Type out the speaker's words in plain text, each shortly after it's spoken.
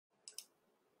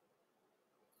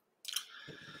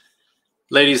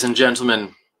Ladies and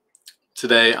gentlemen,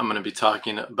 today I'm going to be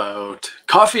talking about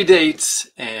coffee dates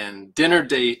and dinner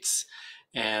dates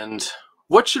and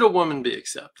what should a woman be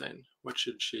accepting? What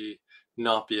should she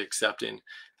not be accepting?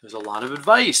 There's a lot of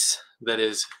advice that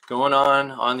is going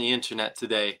on the internet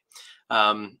today.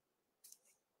 In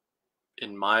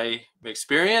my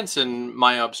experience and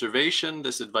my observation,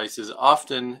 this advice is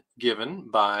often given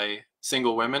by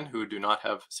single women who do not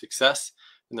have success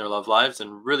in their love lives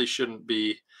and really shouldn't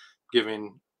be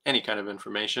giving any kind of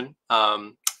information,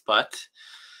 but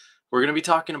we're going to be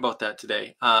talking about that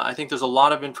today. I think there's a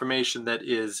lot of information that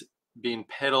is being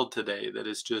peddled today that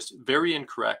is just very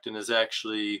incorrect and is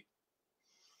actually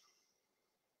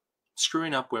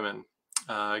screwing up women,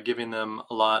 giving them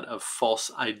a lot of false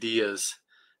ideas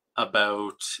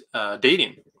about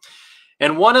dating.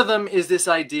 And one of them is this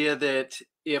idea that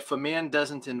if a man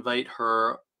doesn't invite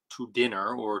her to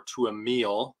dinner or to a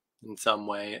meal in some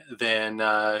way, then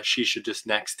she should just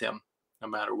next him no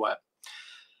matter what.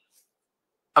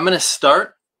 I'm going to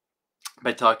start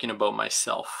by talking about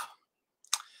myself.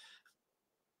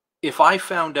 If I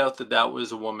found out that that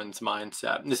was a woman's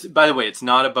mindset, and this, by the way, it's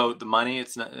not about the money,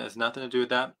 it has nothing to do with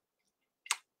that,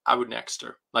 I would next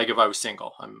her. Like if I was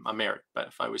single, I'm married, but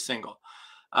if I was single,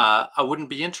 I wouldn't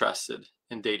be interested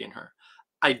in dating her.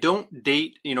 I don't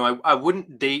date, I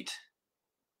wouldn't date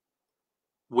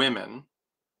women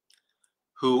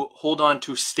who hold on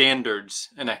to standards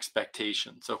and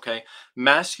expectations, okay?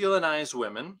 Masculinized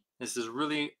women, this is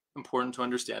really important to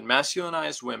understand,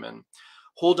 masculinized women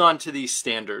hold on to these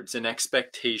standards and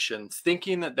expectations,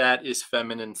 thinking that that is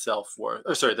feminine self-worth,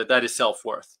 or sorry, that is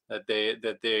self-worth, that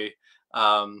they're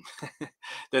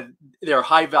a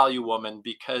high-value woman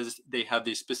because they have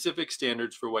these specific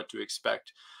standards for what to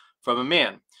expect from a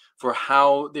man, for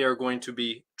how they are going to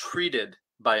be treated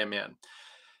by a man.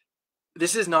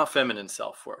 This is not feminine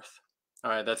self-worth.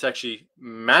 All right, that's actually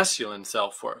masculine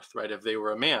self-worth, right? If they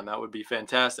were a man, that would be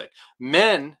fantastic.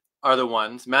 Men are the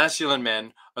ones, masculine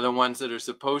men are the ones that are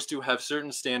supposed to have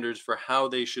certain standards for how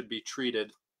they should be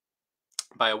treated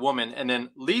by a woman and then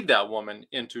lead that woman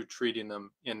into treating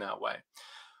them in that way.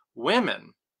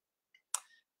 Women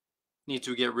need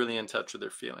to get really in touch with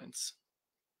their feelings.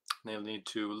 They need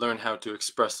to learn how to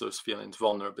express those feelings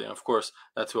vulnerably. And of course,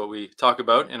 that's what we talk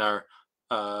about in our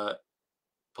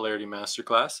Polarity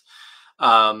Masterclass,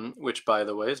 which, by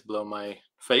the way, is below my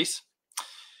face.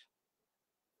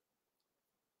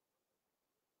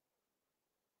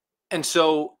 And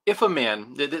so if a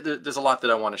man, there's a lot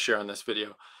that I want to share on this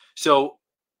video. So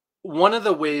one of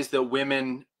the ways that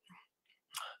women,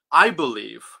 I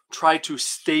believe, try to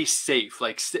stay safe,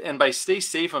 and by stay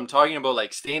safe, I'm talking about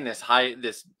like staying this high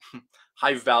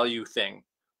value thing,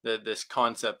 this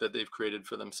concept that they've created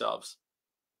for themselves,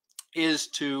 is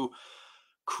to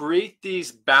create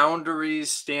these boundaries,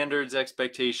 standards,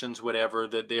 expectations, whatever,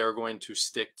 that they are going to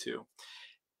stick to.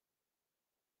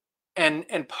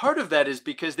 And part of that is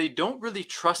because they don't really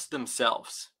trust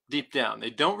themselves deep down.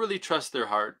 They don't really trust their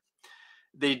heart.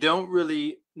 They don't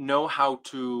really know how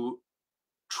to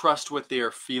trust what they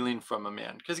are feeling from a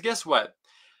man. Because guess what?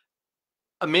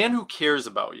 A man who cares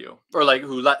about you, or like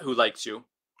who likes you,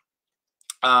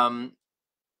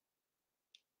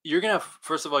 you're gonna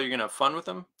first of all, you're gonna have fun with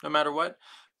them no matter what.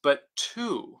 But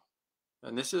two,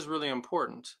 and this is really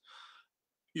important,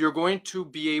 you're going to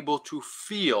be able to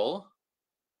feel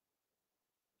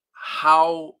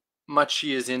how much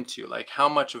he is into you, like how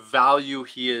much value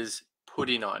he is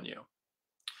putting on you.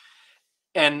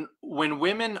 And when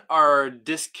women are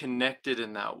disconnected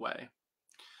in that way,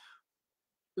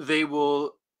 they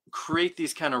will create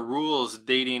these kind of rules,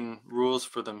 dating rules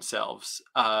for themselves,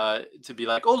 to be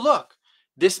like, oh, look,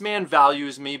 this man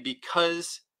values me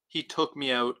because he took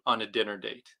me out on a dinner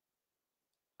date.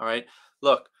 All right.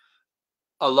 Look,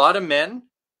 a lot of men,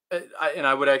 and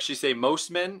I would actually say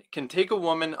most men, can take a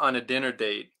woman on a dinner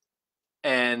date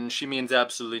and she means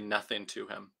absolutely nothing to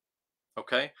him.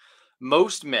 Okay.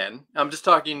 Most men, I'm just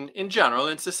talking in general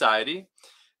in society,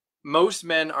 most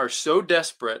men are so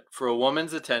desperate for a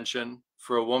woman's attention,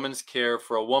 for a woman's care,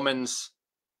 for a woman's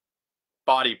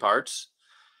body parts,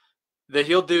 that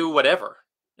he'll do whatever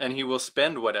and he will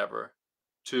spend whatever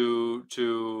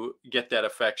to get that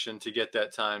affection, to get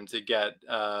that time, to get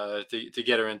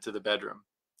her into the bedroom.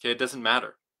 Okay, it doesn't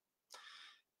matter.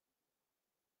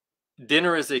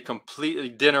 Dinner is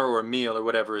dinner or meal or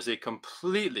whatever is a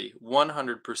completely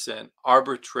 100%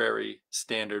 arbitrary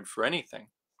standard for anything.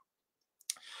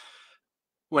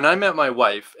 When I met my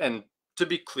wife, and to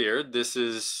be clear, this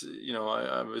is,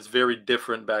 I was very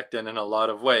different back then in a lot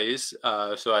of ways.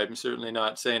 So I'm certainly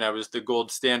not saying I was the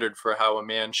gold standard for how a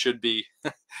man should be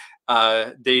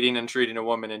dating and treating a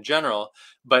woman in general.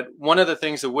 But one of the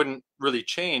things that wouldn't really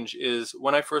change is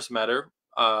when I first met her,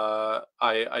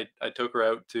 I took her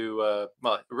out to,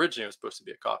 well, originally it was supposed to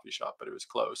be a coffee shop, but it was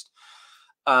closed.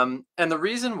 And the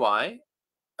reason why,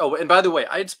 oh, and by the way,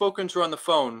 I had spoken to her on the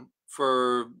phone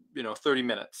for, 30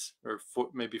 minutes or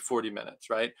maybe 40 minutes,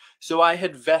 right? So I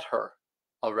had vet her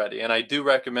already. And I do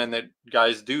recommend that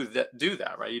guys do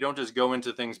that, right? You don't just go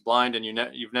into things blind and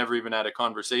you've never even had a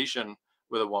conversation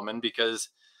with a woman, because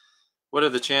what are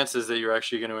the chances that you're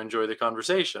actually going to enjoy the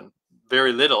conversation?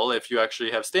 Very little if you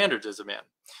actually have standards as a man.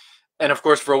 And of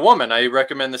course, for a woman, I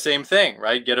recommend the same thing,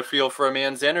 right? Get a feel for a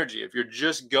man's energy. If you're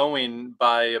just going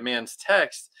by a man's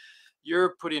text,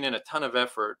 you're putting in a ton of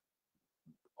effort,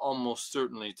 almost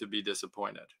certainly to be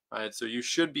disappointed, right? So you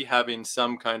should be having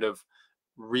some kind of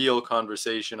real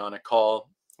conversation on a call,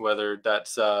 whether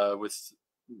that's with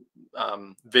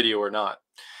video or not.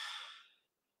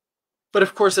 But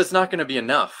of course, that's not going to be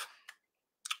enough,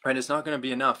 right? It's not going to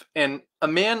be enough. And a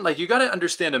man, like, you got to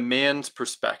understand a man's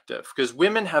perspective, because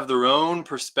women have their own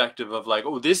perspective of like,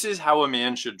 oh, this is how a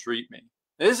man should treat me.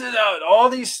 This is all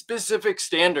these specific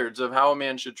standards of how a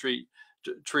man should treat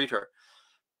her.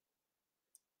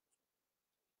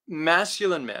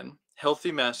 Masculine men,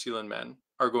 healthy masculine men,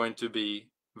 are going to be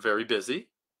very busy.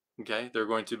 Okay, they're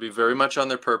going to be very much on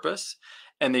their purpose,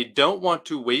 and they don't want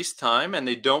to waste time, and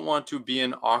they don't want to be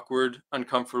in awkward,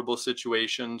 uncomfortable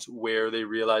situations where they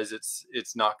realize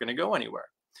it's not going to go anywhere.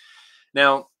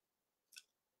 Now,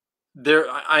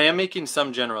 I am making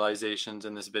some generalizations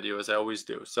in this video, as I always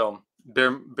do, so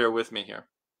bear with me here.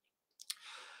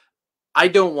 I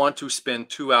don't want to spend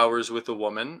 2 hours with a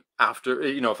woman after,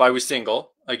 if I was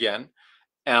single again,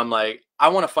 and I'm like, I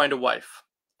want to find a wife.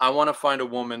 I want to find a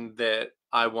woman that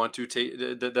I want to take,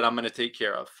 that I'm going to take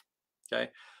care of. Okay.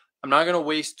 I'm not going to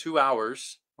waste 2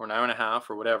 hours or an hour and a half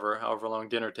or whatever, however long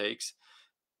dinner takes,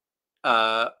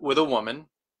 with a woman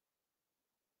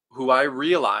who I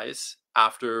realize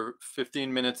after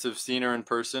 15 minutes of seeing her in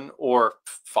person, or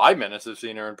 5 minutes of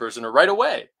seeing her in person, or right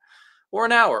away, or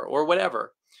an hour, or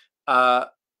whatever. I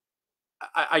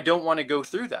don't want to go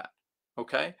through that.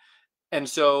 Okay. And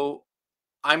so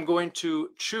I'm going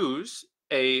to choose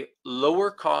a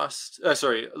lower time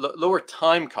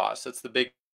cost. That's the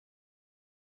big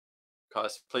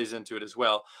cost, plays into it as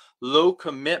well. Low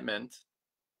commitment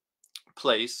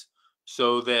place,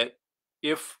 so that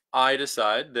if I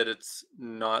decide that it's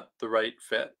not the right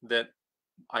fit, that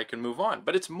I can move on.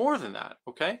 But it's more than that.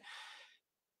 Okay.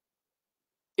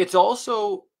 It's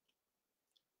also,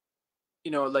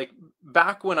 like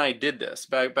back when I did this,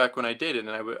 back when I dated,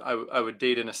 and I would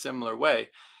date in a similar way.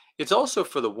 It's also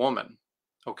for the woman,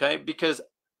 okay? Because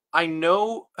I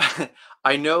know,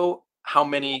 I know how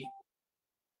many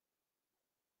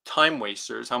time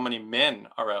wasters, how many men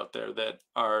are out there that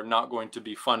are not going to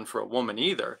be fun for a woman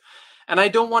either, and I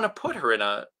don't want to put her in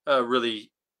a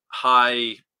really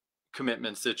high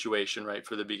commitment situation right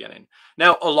for the beginning.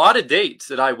 Now, a lot of dates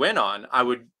that I went on, I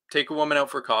would take a woman out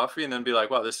for coffee and then be like,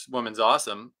 wow, this woman's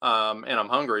awesome. And I'm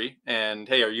hungry. And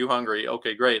hey, are you hungry?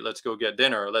 Okay, great. Let's go get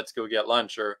dinner, or let's go get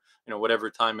lunch, or, whatever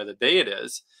time of the day it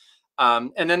is.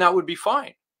 And then that would be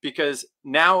fine, because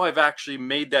now I've actually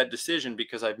made that decision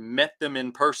because I've met them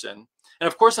in person. And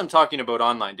of course, I'm talking about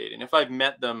online dating. If I've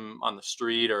met them on the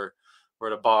street or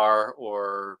at a bar,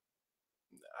 or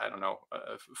I don't know,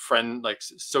 a friend, like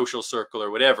social circle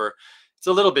or whatever, it's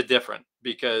a little bit different,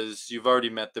 because you've already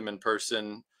met them in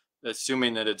person.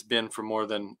 Assuming that it's been for more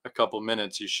than a couple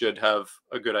minutes, you should have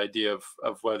a good idea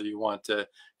of whether you want to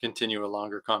continue a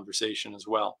longer conversation as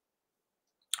well.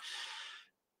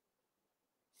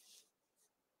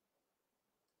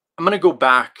 I'm going to go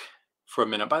back for a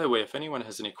minute. By the way, if anyone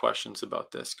has any questions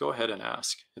about this, go ahead and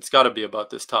ask. It's got to be about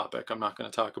this topic. I'm not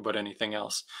going to talk about anything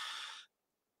else.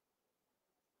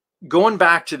 Going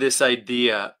back to this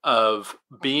idea of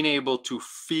being able to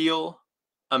feel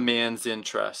a man's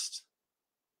interest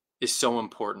is so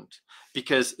important,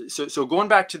 because so going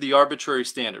back to the arbitrary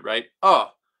standard, right? Oh,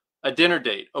 a dinner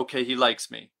date. Okay, he likes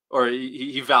me, or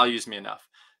he values me enough.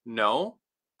 No,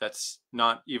 that's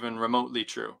not even remotely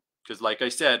true. Because like I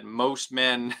said, most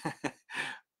men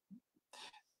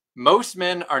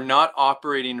are not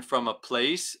operating from a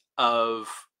place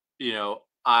of,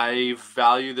 I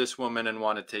value this woman and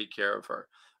want to take care of her.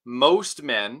 Most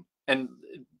men, and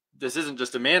this isn't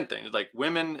just a man thing, like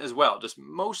women as well, just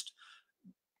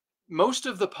most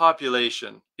of the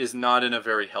population is not in a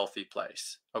very healthy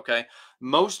place. Okay.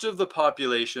 Most of the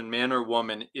population, man or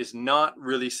woman, is not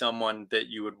really someone that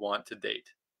you would want to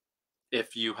date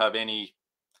if you have any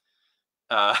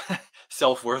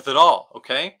self-worth at all.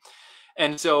 Okay.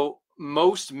 And so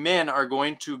most men are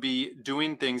going to be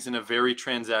doing things in a very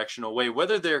transactional way,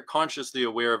 whether they're consciously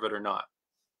aware of it or not.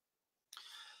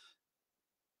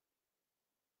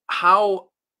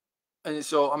 And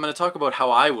so I'm going to talk about how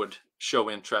I would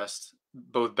show interest,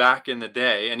 both back in the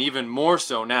day and even more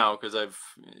so now, because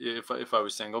if I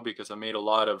was single, because I made a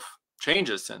lot of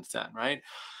changes since then, right?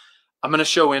 I'm going to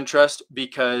show interest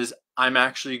because I'm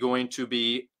actually going to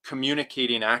be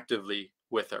communicating actively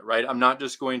with her, right? I'm not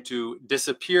just going to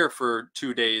disappear for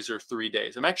 2 days or 3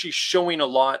 days. I'm actually showing a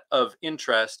lot of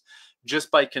interest just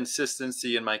by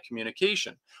consistency in my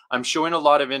communication. I'm showing a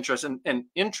lot of interest, and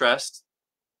interest,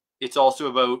 it's also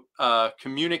about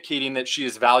communicating that she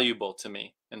is valuable to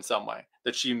me in some way,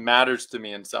 that she matters to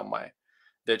me in some way,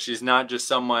 that she's not just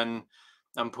someone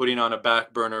I'm putting on a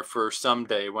back burner for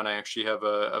someday when I actually have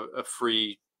a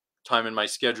free time in my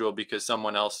schedule because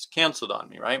someone else canceled on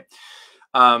me, right?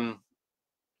 Um,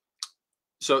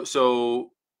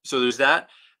 so there's that.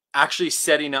 Actually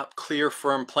setting up clear,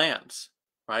 firm plans,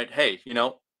 right? Hey,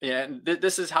 and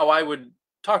this is how I would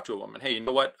talk to a woman. Hey, you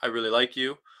know what? I really like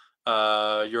you.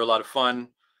 You're a lot of fun.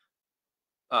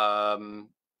 And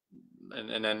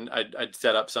then I'd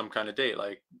set up some kind of date,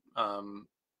 like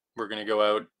we're gonna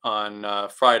go out on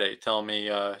Friday. Tell me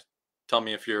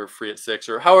if you're free at 6,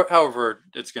 or however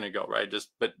it's gonna go, right? Just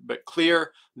but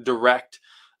clear, direct,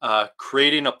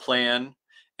 creating a plan,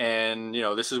 and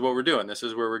this is what we're doing. This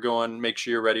is where we're going. Make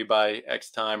sure you're ready by X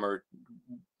time, or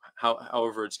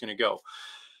however it's gonna go,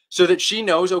 so that she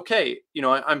knows, okay,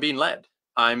 I'm being led.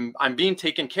 I'm being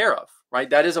taken care of, right?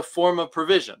 That is a form of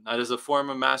provision. That is a form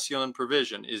of masculine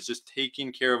provision, is just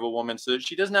taking care of a woman so that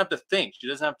she doesn't have to think. She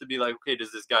doesn't have to be like, okay,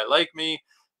 does this guy like me?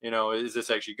 Is this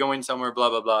actually going somewhere? Blah,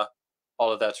 blah, blah.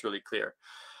 All of that's really clear.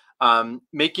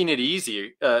 Making it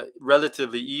easy,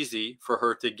 relatively easy for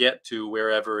her to get to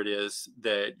wherever it is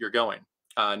that you're going.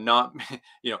 Not,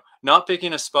 not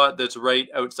picking a spot that's right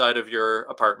outside of your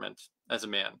apartment as a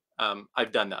man.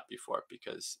 I've done that before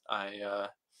because I've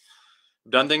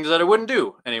done things that I wouldn't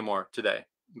do anymore today,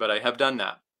 but I have done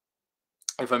that.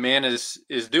 If a man is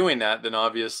doing that, then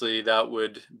obviously that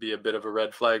would be a bit of a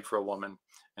red flag for a woman,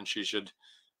 and she should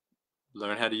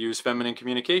learn how to use feminine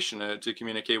communication to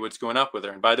communicate what's going up with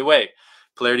her. And by the way,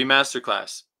 Polarity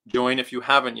Masterclass, join if you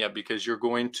haven't yet, because you're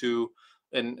going to,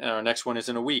 and our next one is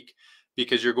in a week,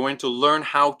 because you're going to learn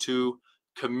how to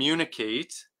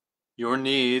communicate your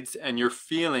needs and your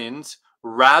feelings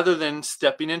rather than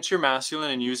stepping into your masculine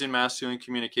and using masculine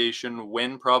communication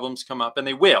when problems come up, and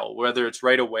they will, whether it's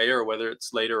right away or whether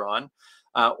it's later on,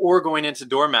 or going into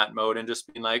doormat mode and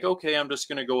just being like, okay, I'm just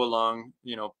going to go along,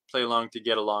 play along to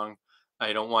get along.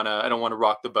 I don't want to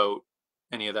rock the boat,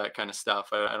 any of that kind of stuff.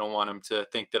 I don't want them to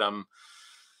think that I'm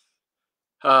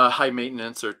high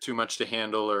maintenance or too much to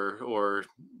handle, or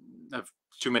have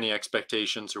too many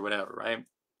expectations or whatever, right?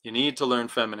 You need to learn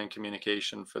feminine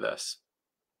communication for this.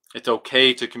 It's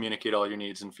okay to communicate all your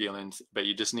needs and feelings, but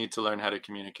you just need to learn how to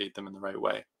communicate them in the right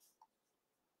way.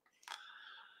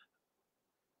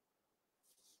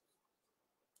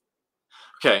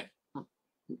 Okay,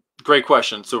 great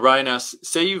question. So Ryan asks,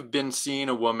 say you've been seeing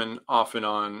a woman off and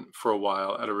on for a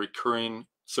while at a recurring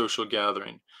social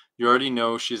gathering. You already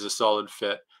know she's a solid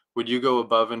fit. Would you go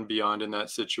above and beyond in that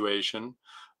situation,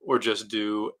 or just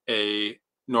do a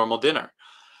normal dinner?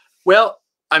 Well,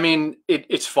 I mean,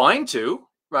 it's fine too,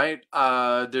 right?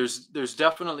 There's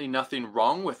definitely nothing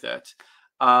wrong with it.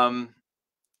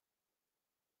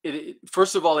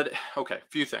 First of all, okay, a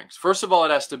few things. First of all,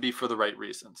 it has to be for the right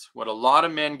reasons. What a lot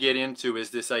of men get into is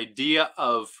this idea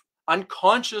of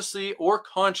unconsciously or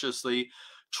consciously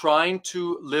trying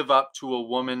to live up to a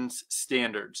woman's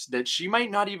standards that she might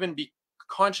not even be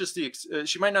consciously,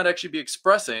 she might not actually be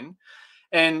expressing,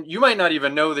 and you might not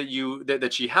even know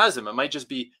that she has them. It might just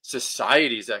be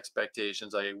society's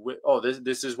expectations, like, oh,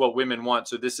 this is what women want,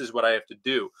 so this is what I have to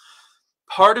do.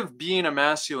 Part of being a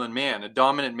masculine man, a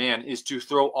dominant man, is to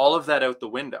throw all of that out the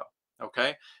window.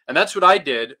 Okay, and that's what I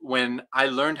did when I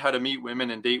learned how to meet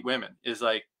women and date women. Is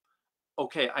like,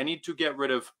 okay, I need to get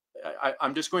rid of.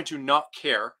 I'm just going to not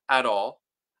care at all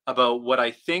about what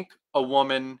I think a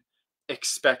woman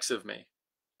expects of me.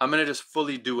 I'm going to just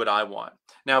fully do what I want.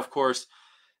 Now, of course,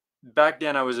 back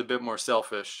then I was a bit more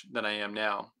selfish than I am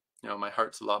now. My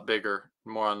heart's a lot bigger,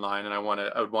 more online, and I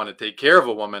would want to take care of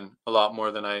a woman a lot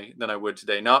more than I would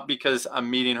today. Not because I'm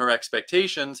meeting her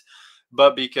expectations,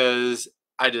 but because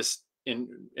I just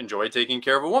enjoy taking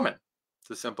care of a woman.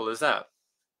 It's as simple as that.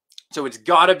 So it's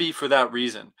got to be for that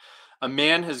reason. A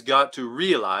man has got to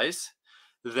realize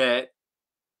that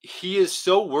he is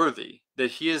so worthy, that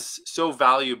he is so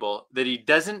valuable, that he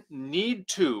doesn't need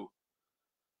to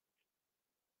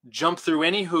jump through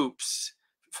any hoops,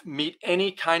 meet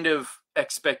any kind of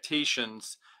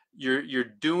expectations, you're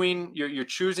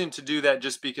choosing to do that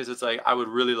just because it's like, I would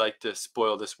really like to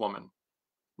spoil this woman,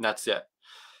 and that's it.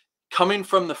 Coming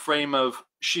from the frame of,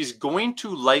 she's going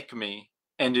to like me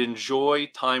and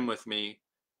enjoy time with me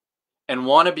and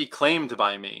want to be claimed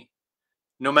by me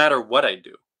no matter what I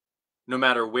do, no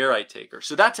matter where I take her.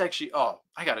 So that's actually, oh,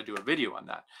 I got to do a video on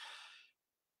that.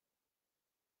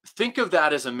 Think of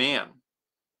that as a man,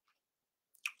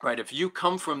 right? If you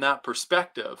come from that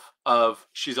perspective of,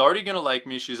 she's already going to like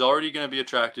me, she's already going to be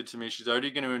attracted to me, she's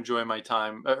already going to enjoy my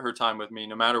time, her time with me,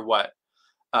 no matter what.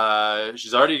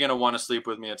 She's already going to want to sleep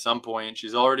with me at some point.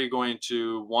 She's already going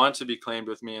to want to be claimed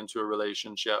with me into a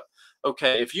relationship.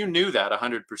 Okay, if you knew that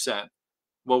 100%,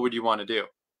 what would you want to do?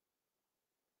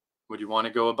 Would you want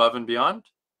to go above and beyond?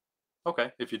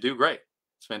 Okay, if you do, great.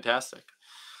 It's fantastic.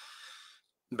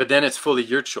 But then it's fully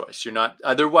your choice. You're not,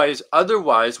 otherwise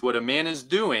what a man is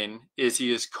doing is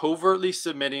he is covertly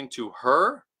submitting to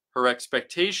her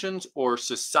expectations, or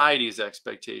society's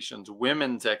expectations,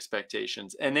 women's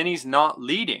expectations, and then he's not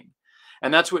leading.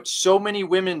 And that's what so many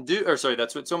women do, or sorry,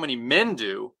 that's what so many men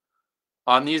do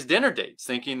on these dinner dates,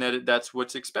 thinking that that's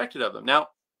what's expected of them. Now,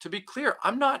 to be clear,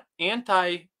 I'm not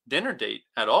anti-dinner date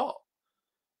at all.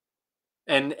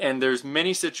 And there's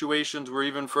many situations where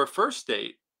even for a first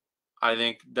date, I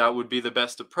think that would be the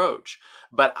best approach.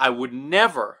 But I would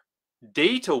never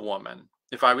date a woman,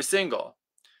 if I was single,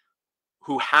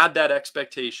 who had that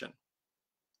expectation.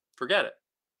 Forget it.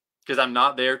 Because I'm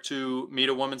not there to meet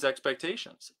a woman's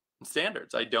expectations and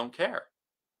standards. I don't care.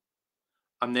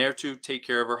 I'm there to take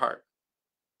care of her heart.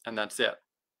 And that's it.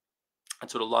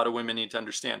 That's what a lot of women need to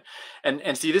understand.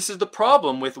 And see, this is the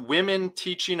problem with women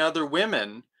teaching other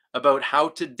women about how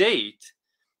to date.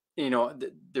 You know,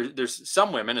 there's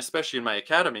some women, especially in my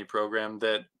academy program,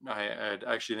 that I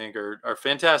actually think are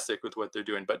fantastic with what they're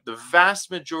doing. But the vast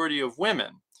majority of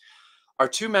women are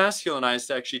too masculinized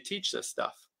to actually teach this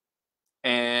stuff.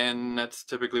 And that's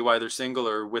typically why they're single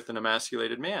or with an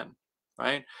emasculated man,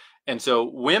 right? And so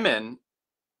women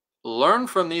learn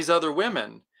from these other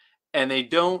women, and they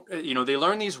don't, you know, they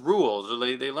learn these rules,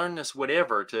 or they learn this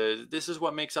whatever, this is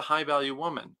what makes a high value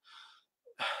woman.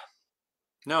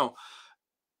 No.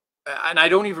 And I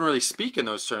don't even really speak in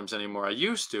those terms anymore. I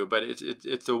used to, but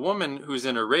it's a woman who's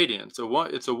in her radiance.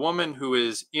 It's a woman who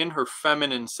is in her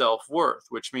feminine self-worth,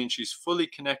 which means she's fully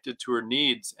connected to her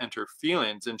needs and her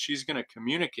feelings, and she's going to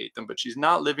communicate them, but she's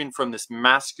not living from this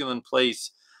masculine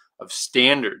place of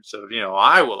standards of, you know,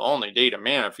 I will only date a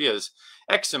man if he has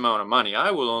X amount of money. I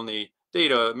will only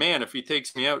date a man if he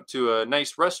takes me out to a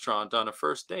nice restaurant on a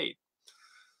first date.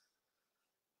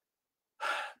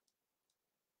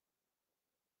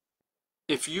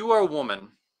 If you are a woman,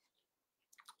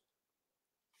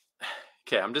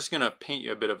 okay, I'm just going to paint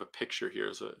you a bit of a picture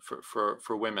here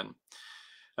for women.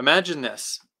 Imagine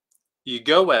this. You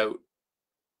go out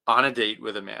on a date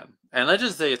with a man, and let's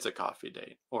just say it's a coffee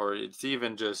date, or it's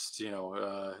even just, you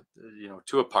know,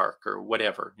 to a park or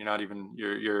whatever. You're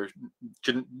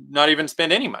not even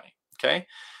spend any money, okay?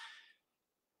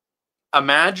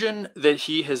 Imagine that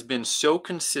he has been so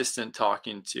consistent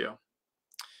talking to you.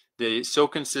 They're so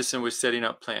consistent with setting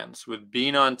up plans, with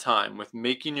being on time, with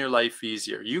making your life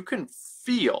easier. You can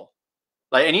feel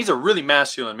like, and he's a really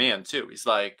masculine man too. He's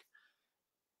like,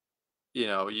 you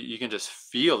know, you can just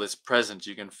feel his presence.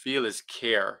 You can feel his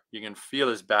care. You can feel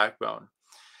his backbone.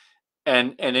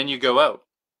 And then you go out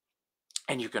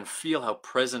and you can feel how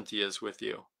present he is with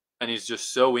you. And he's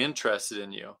just so interested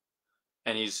in you.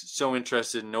 And he's so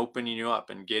interested in opening you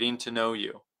up and getting to know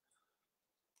you.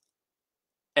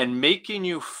 And making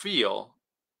you feel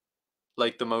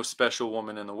like the most special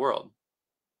woman in the world.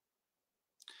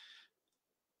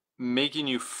 Making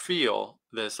you feel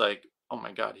this, like, oh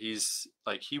my God, he's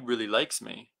like, he really likes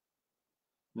me.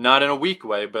 Not in a weak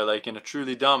way, but like in a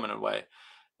truly dominant way.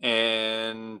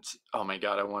 And oh my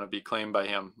God, I want to be claimed by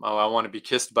him. Oh, I want to be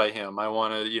kissed by him. I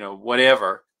want to, you know,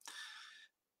 whatever.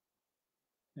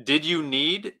 Did you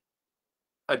need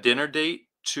a dinner date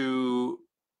to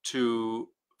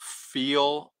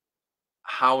feel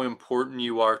how important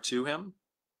you are to him?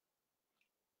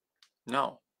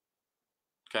 No.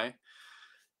 Okay.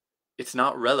 It's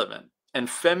not relevant. And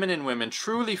feminine women,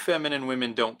 truly feminine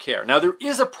women, don't care. Now there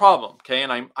is a problem, okay?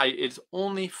 And it's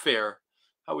only fair.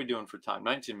 How are we doing for time?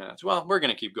 19 minutes. Well, we're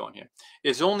going to keep going here.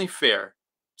 It's only fair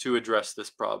to address this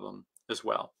problem as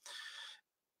well.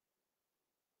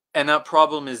 And that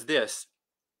problem is this.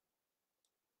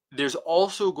 There's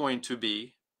also going to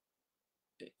be,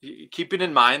 keeping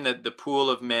in mind that the pool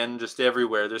of men just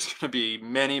everywhere, there's going to be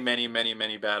many, many, many,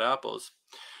 many bad apples.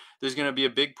 There's going to be a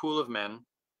big pool of men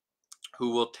who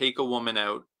will take a woman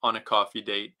out on a coffee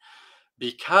date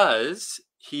because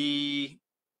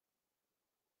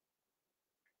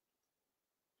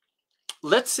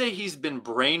let's say he's been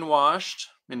brainwashed,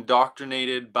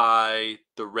 indoctrinated by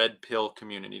the red pill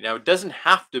community. Now, it doesn't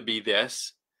have to be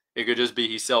this. It could just be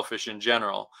he's selfish in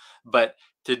general. But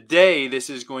today, this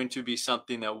is going to be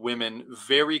something that women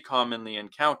very commonly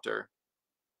encounter.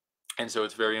 And so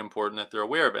it's very important that they're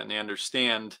aware of it and they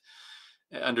understand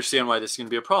why this is going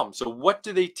to be a problem. So what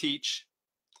do they teach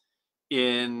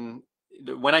when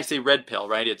I say red pill,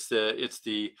 right? It's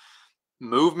the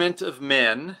movement of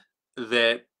men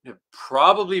that have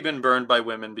probably been burned by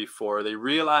women before. They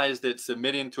realize that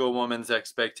submitting to a woman's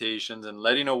expectations and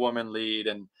letting a woman lead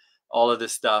and all of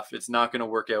this stuff, it's not going to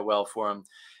work out well for them.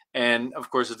 And of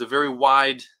course, it's a very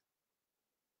wide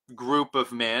group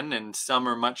of men, and some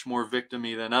are much more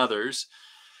victim-y than others.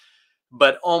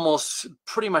 But almost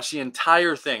pretty much the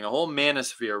entire thing, a whole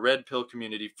manosphere, red pill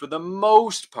community, for the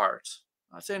most part,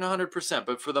 I'm not saying 100%,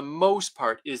 but for the most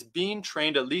part, is being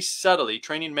trained at least subtly,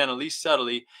 training men at least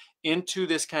subtly into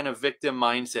this kind of victim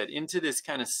mindset, into this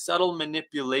kind of subtle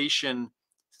manipulation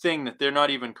thing that they're not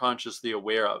even consciously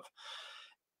aware of.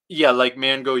 Yeah, like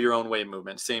man go your own way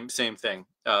movement, same thing,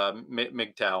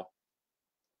 MGTOW.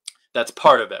 That's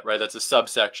part of it, right? That's a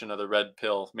subsection of the red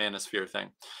pill manosphere thing.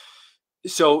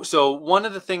 So one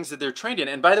of the things that they're trained in,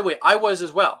 and by the way, I was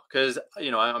as well, because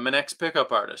I'm an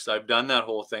ex-pickup artist. I've done that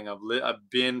whole thing. I've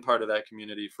been part of that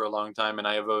community for a long time, and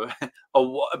I have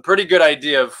a pretty good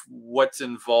idea of what's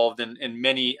involved in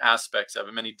many aspects of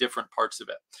it, many different parts of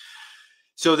it.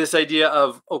 So this idea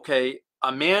of, okay,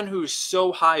 a man who's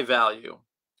so high value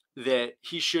that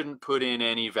he shouldn't put in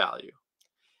any value.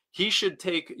 He should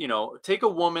take a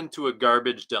woman to a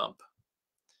garbage dump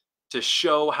to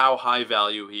show how high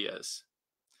value he is.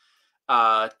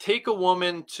 Take a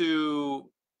woman to,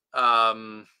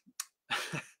 I'm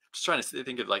just trying to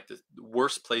think of like the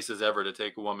worst places ever to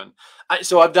take a woman.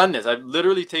 So I've done this. I've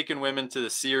literally taken women to the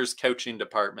Sears couching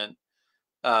department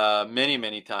many,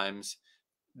 many times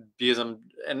because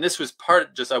and this was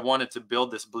I wanted to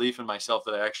build this belief in myself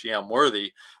that I actually am worthy.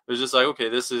 It was just like, okay,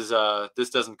 this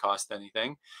doesn't cost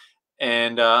anything.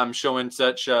 And I'm showing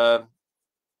such that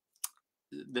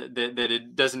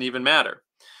it doesn't even matter.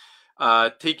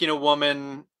 Taking a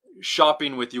woman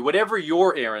shopping with you, whatever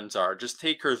your errands are, just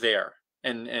take her there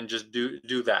and just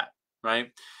do that,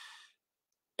 right?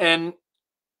 And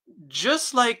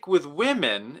just like with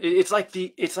women, it's like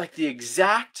the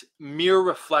exact mirror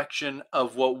reflection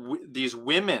of what these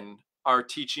women are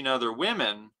teaching other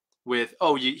women with,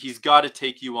 oh, he's got to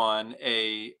take you on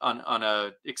a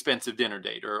expensive dinner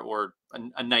date or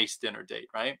a nice dinner date,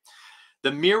 right?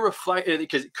 The mere reflect,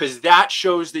 because that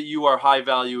shows that you are high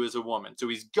value as a woman. So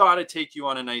he's got to take you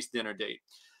on a nice dinner date.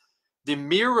 The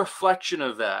mere reflection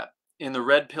of that in the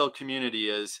red pill community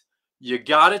is you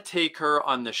got to take her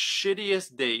on the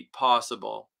shittiest date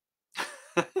possible.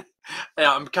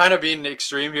 I'm kind of being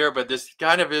extreme here, but this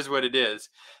kind of is what it is.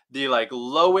 The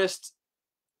lowest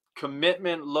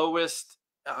commitment, lowest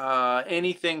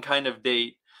anything kind of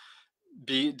date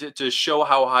to show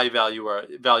how high value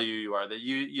you are, that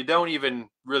you don't even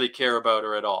really care about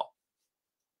her at all.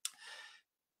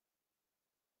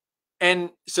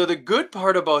 And so the good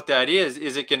part about that is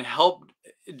it can help,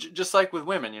 just like with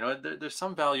women, there's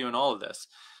some value in all of this,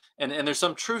 and there's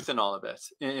some truth in all of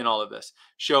this,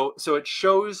 so it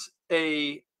shows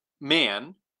a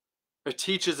man, or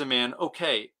teaches a man,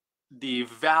 okay, the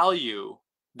value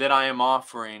that I am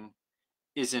offering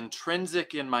is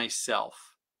intrinsic in myself.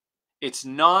 It's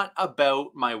not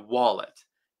about my wallet.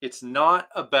 It's not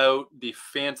about the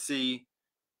fancy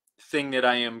thing that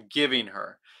I am giving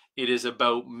her. It is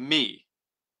about me.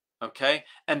 Okay?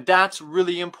 And that's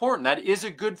really important. That is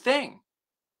a good thing.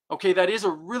 Okay? That is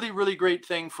a really, really great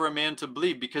thing for a man to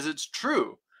believe, because it's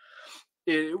true.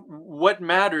 What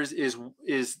matters is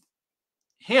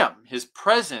him, his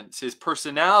presence, his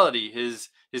personality, his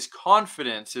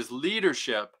confidence, his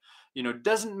leadership.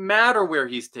 Doesn't matter where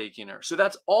he's taking her. So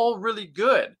that's all really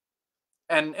good.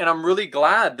 And I'm really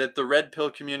glad that the red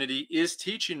pill community is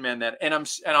teaching men that. And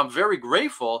I'm very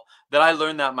grateful that I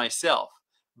learned that myself.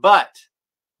 But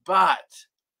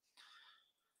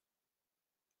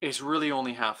it's really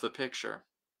only half the picture,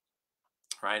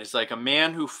 right? It's like a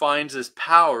man who finds his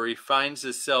power, he finds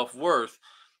his self-worth.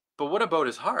 But what about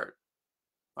his heart,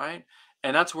 right?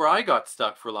 And that's where I got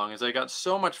stuck for long, is I got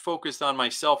so much focused on my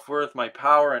self-worth, my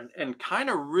power, and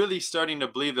kind of really starting to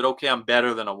believe that, okay, I'm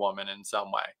better than a woman in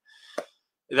some way.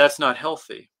 That's not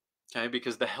healthy, okay?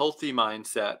 Because the healthy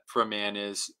mindset for a man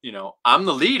is, I'm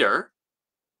the leader.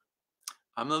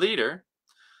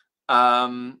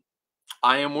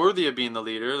 I am worthy of being the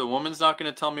leader. The woman's not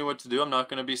going to tell me what to do. I'm not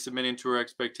going to be submitting to her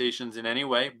expectations in any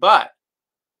way, but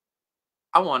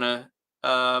I want to,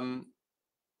 I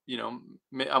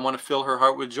want to fill her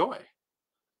heart with joy.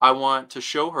 I want to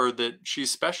show her that she's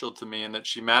special to me and that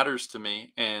she matters to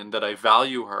me and that I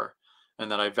value her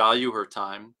and that I value her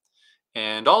time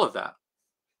and all of that.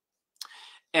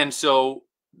 And so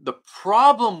the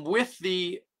problem with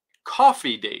the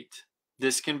coffee date,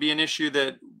 this can be an issue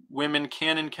that women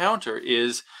can encounter,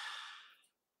 is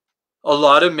a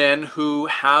lot of men who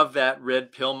have that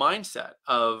red pill mindset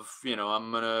of,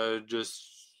 I'm going to just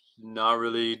not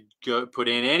really put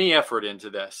in any effort into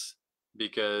this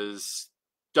because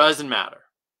doesn't matter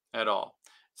at all.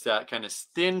 It's that kind of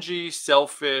stingy,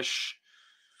 selfish,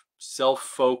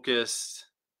 self-focused,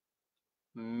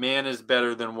 man is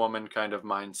better than woman kind of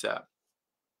mindset.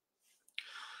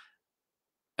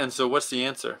 And so what's the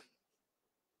answer?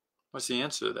 What's the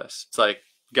answer to this? It's like,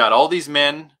 got all these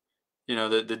men,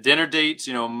 the dinner dates,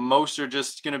 most are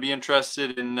just going to be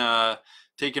interested in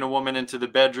taking a woman into the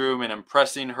bedroom and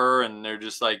impressing her. And they're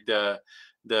just like the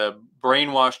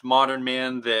brainwashed modern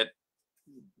man that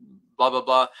blah, blah,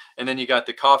 blah. And then you got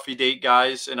the coffee date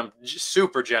guys, and I'm just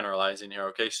super generalizing here,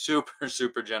 okay? Super,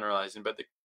 super generalizing. But the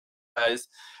guys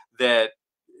that,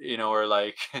 are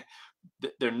like,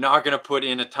 they're not going to put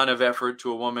in a ton of effort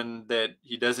to a woman that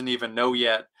he doesn't even know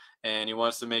yet. And he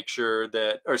wants to make sure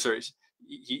that,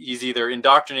 he's either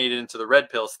indoctrinated into the red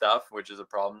pill stuff, which is a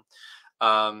problem.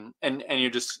 And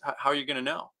you're just, how are you going to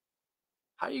know?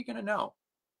 How are you going to know?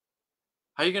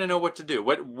 How are you going to know what to do?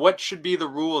 What should be the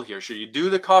rule here? Should you do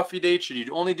the coffee date? Should you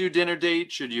only do dinner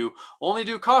dates? Should you only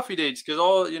do coffee dates?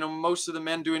 Because most of the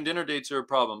men doing dinner dates are a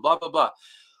problem, blah, blah, blah.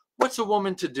 What's a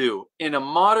woman to do in a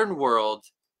modern world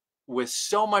with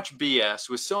so much BS,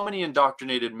 with so many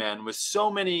indoctrinated men, with so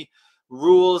many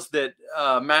rules that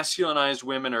masculinized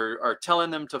women are telling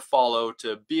them to follow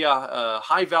to be a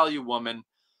high value woman?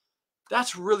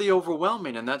 That's really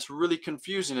overwhelming, and that's really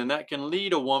confusing, and that can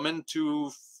lead a woman to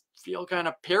feel kind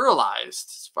of paralyzed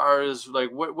as far as like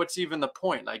what's even the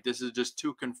point? Like, this is just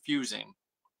too confusing.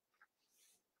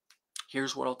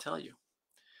 Here's what I'll tell you.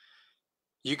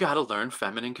 You got to learn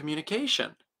feminine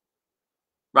communication,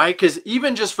 right? Because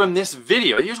even just from this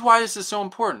video, here's why this is so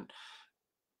important.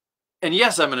 And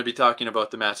yes, I'm going to be talking about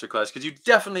the masterclass, because you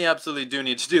definitely absolutely do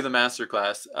need to do the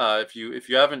masterclass if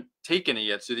you haven't taken it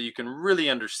yet, so that you can really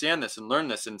understand this and learn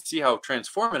this and see how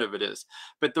transformative it is.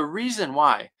 But the reason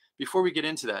why, before we get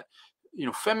into that,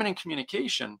 feminine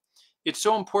communication, it's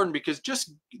so important, because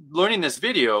just learning this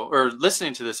video or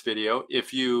listening to this video,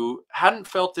 if you hadn't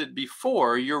felt it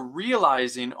before, you're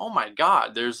realizing, oh my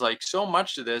God, there's like so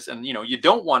much to this. And, you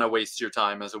don't want to waste your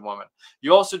time as a woman.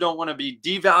 You also don't want to be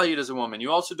devalued as a woman.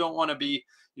 You also don't want to be,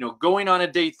 going on a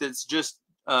date that's just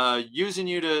using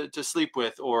you to sleep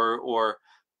with, or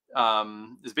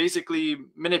is basically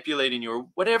manipulating you, or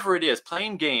whatever it is,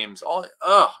 playing games,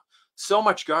 so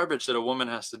much garbage that a woman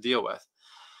has to deal with.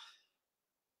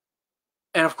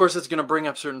 And of course, it's going to bring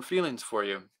up certain feelings for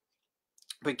you.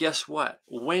 But guess what?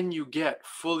 When you get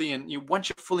once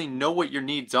you fully know what your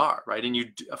needs are, right?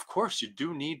 And of course, you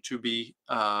do need to be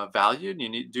valued.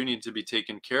 You do need to be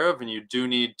taken care of, and you do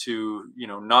need to,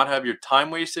 not have your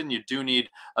time wasted. And you do need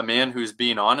a man who's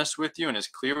being honest with you and is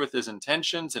clear with his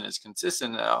intentions and is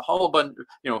consistent. A whole bunch,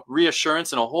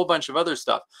 reassurance and a whole bunch of other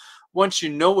stuff. Once you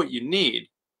know what you need,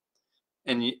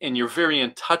 and you're very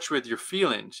in touch with your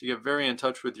feelings, you get very in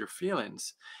touch with your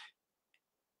feelings,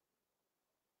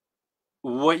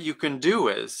 what you can do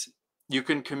is you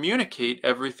can communicate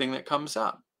everything that comes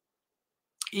up,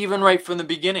 even right from the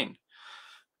beginning.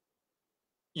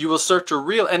 You will start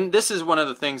to and this is one of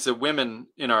the things that women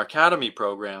in our academy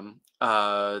program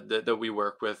that we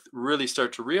work with really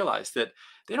start to realize, that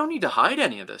they don't need to hide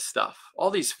any of this stuff.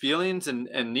 All these feelings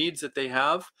and needs that they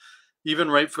have, even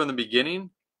right from the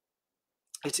beginning,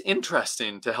 it's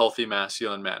interesting to healthy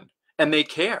masculine men, and they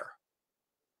care,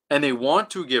 and they want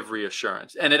to give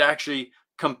reassurance, and it actually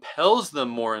compels them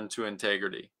more into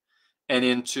integrity and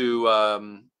into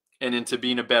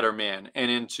being a better man, and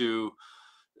into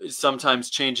sometimes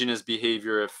changing his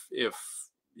behavior if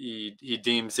he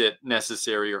deems it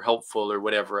necessary or helpful or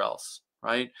whatever else,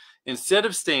 right? Instead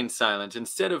of staying silent,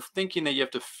 instead of thinking that you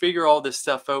have to figure all this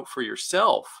stuff out for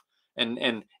yourself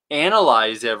and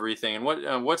analyze everything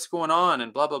and what's going on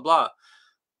and blah, blah, blah.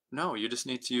 No, you just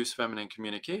need to use feminine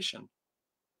communication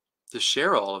to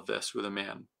share all of this with a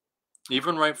man,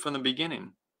 even right from the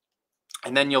beginning.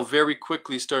 And then you'll very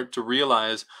quickly start to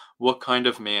realize what kind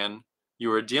of man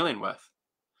you are dealing with.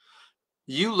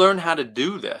 You learn how to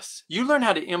do this. You learn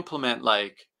how to implement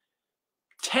like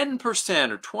 10%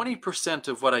 or 20%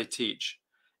 of what I teach.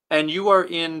 and you are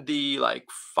in the like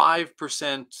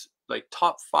 5%, like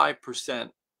top 5%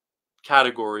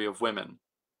 category of women,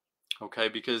 okay?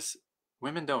 Because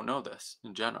women don't know this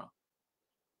in general.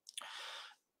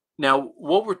 Now,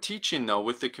 what we're teaching though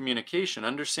with the communication,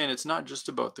 understand it's not just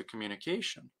about the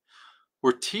communication.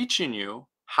 We're teaching you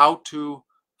how to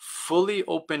fully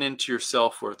open into your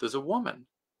self-worth as a woman,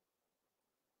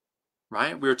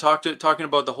 right? We were talking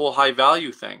about the whole high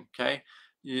value thing, okay?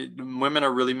 Women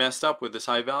are really messed up with this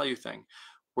high value thing.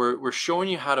 We're showing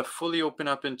you how to fully open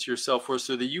up into your self-worth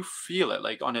so that you feel it,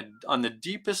 like on the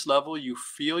deepest level, you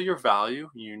feel your value,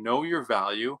 you know your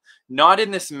value, not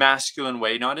in this masculine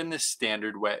way, not in this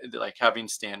standard way, like having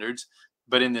standards,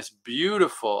 but in this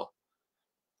beautiful,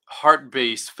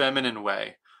 heart-based, feminine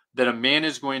way that a man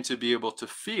is going to be able to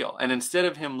feel. And instead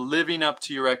of him living up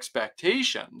to your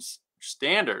expectations,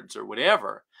 standards, or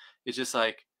whatever, it's just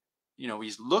like,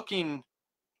 he's looking,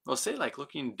 well, say like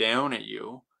looking down at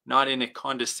you, not in a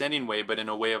condescending way, but in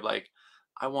a way of like,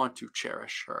 I want to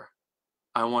cherish her.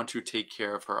 I want to take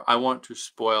care of her. I want to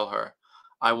spoil her.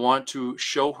 I want to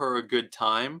show her a good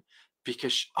time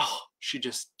because, she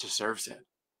just deserves it.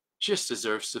 She just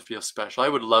deserves to feel special. I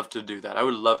would love to do that. I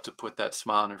would love to put that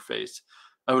smile on her face.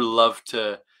 I would love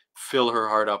to fill her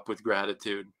heart up with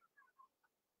gratitude.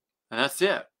 And that's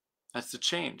it. That's the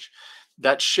change.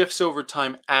 That shifts over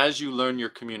time as you learn your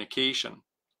communication.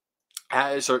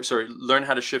 Learn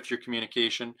how to shift your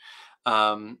communication,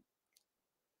 and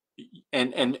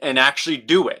actually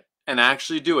do it,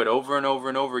 over and over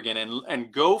and over again,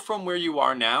 and go from where you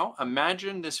are now.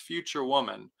 Imagine this future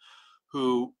woman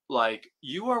who, like,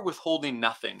 you are withholding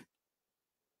nothing,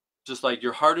 just like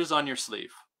your heart is on your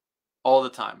sleeve all the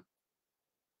time.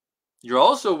 You're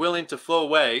also willing to flow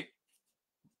away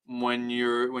when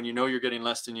you know you're getting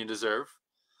less than you deserve.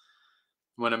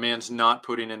 When a man's not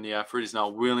putting in the effort, he's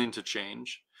not willing to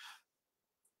change.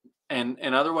 And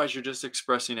otherwise, you're just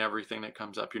expressing everything that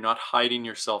comes up. You're not hiding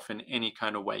yourself in any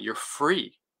kind of way. You're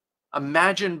free.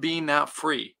 Imagine being that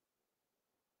free.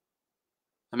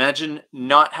 Imagine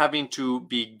not having to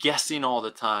be guessing all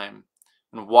the time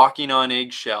and walking on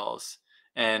eggshells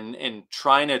and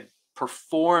trying to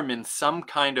perform in some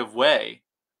kind of way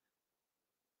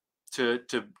to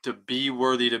be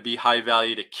worthy, to be high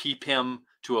value, to keep him,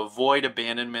 to avoid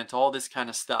abandonment, all this kind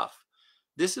of stuff.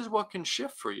 This is what can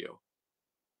shift for you.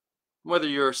 Whether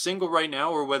you're single right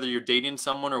now, or whether you're dating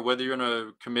someone, or whether you're in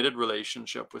a committed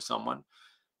relationship with someone,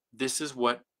 this is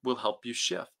what will help you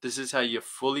shift. This is how you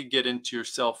fully get into your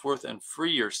self-worth and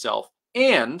free yourself.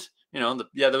 And,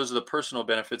 those are the personal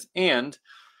benefits, and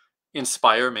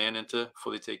inspire a man into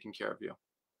fully taking care of you.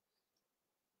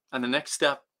 And the next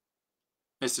step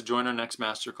is to join our next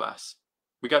masterclass.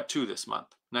 We got 2 this month.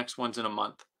 Next one's in a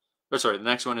month. The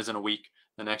next one is in a week.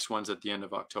 The next one's at the end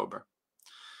of October.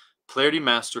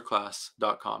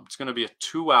 claritymasterclass.com. It's going to be a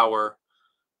 2-hour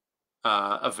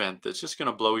event that's just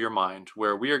going to blow your mind,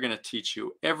 where we are going to teach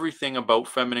you everything about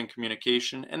feminine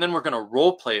communication, and then we're going to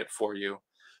role play it for you,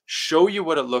 show you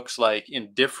what it looks like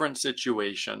in different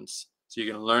situations, so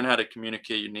you can learn how to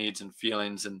communicate your needs and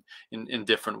feelings in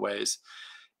different ways.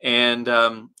 And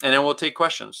then we'll take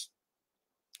questions,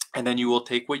 and then you will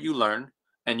take what you learn,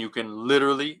 and you can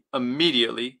literally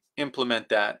immediately implement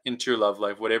that into your love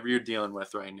life, whatever you're dealing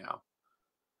with right now,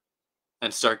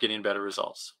 and start getting better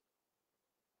results.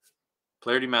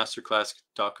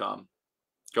 claritymasterclass.com.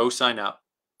 Go sign up.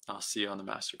 I'll see you on the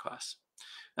masterclass.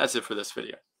 That's it for this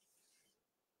video.